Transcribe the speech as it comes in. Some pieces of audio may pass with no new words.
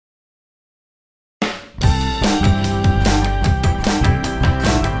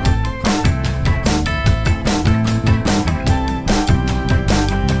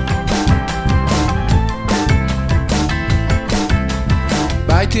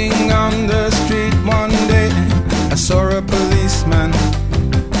Biting on the street one day, I saw a policeman.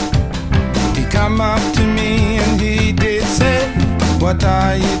 He come up to me and he did say, "What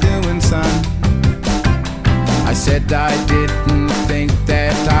are you doing, son?" I said I didn't think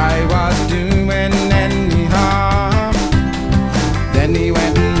that I was doing any harm. Then he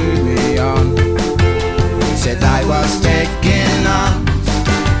went and moved me on. Said I was taking arms.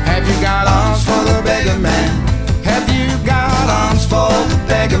 Have you got arms for the beggar man? Have you got arms for the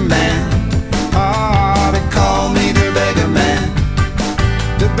beggar man? Oh, they call me the beggar man.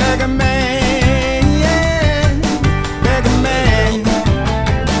 The beggar man, yeah, beggar man.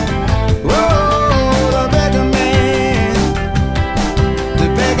 Whoa, the beggar man, the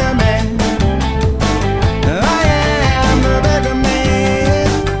beggar man. I am the beggar man.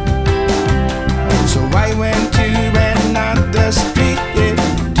 So I went to another street, yeah,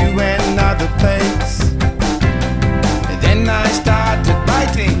 to another place. Then I started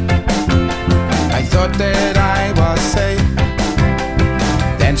biting. I thought that I was safe.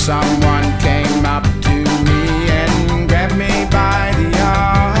 Then someone came up to me and grabbed me by the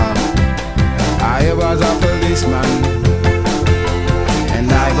arm. I was a policeman and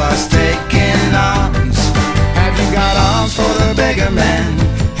I was taking arms. Have you got arms for the beggar man?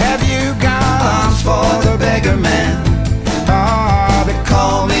 Have you got arms for the beggar man? Oh, they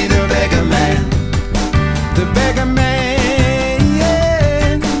call me the beggar man. The beggar man,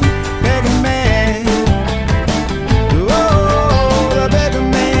 yeah, beggar man. Oh, the beggar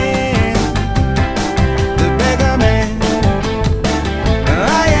man, the beggar man.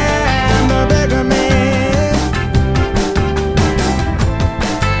 I am the beggar man.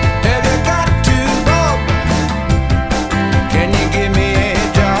 Have you got to go? Can you give me a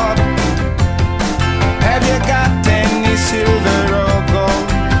job? Have you got any silver or gold?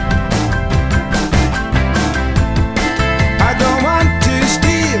 I don't want to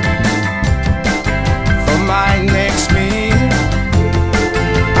steal for my next meal.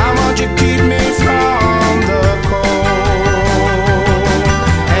 I want you to keep me from the cold.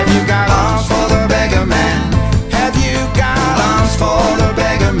 Have you got arms for the beggar man? Have you got arms for the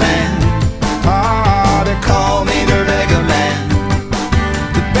beggar man? Oh, they call me the beggar man.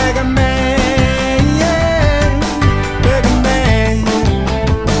 The beggar man, yeah, beggar man.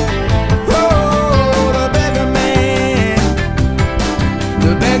 Oh, the beggar man.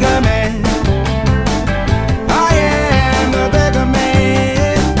 The beggar man. I am the beggar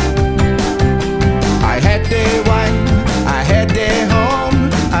man. I had their wife, I had their home,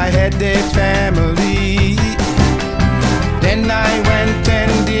 I had their family. Then I went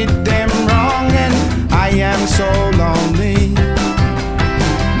and did them wrong and I am so lonely.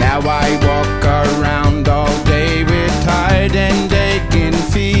 Now I walk around all day with tired and aching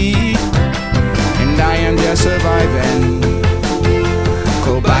feet, and I am just surviving,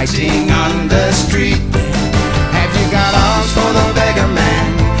 biting on the street. Have you got arms for the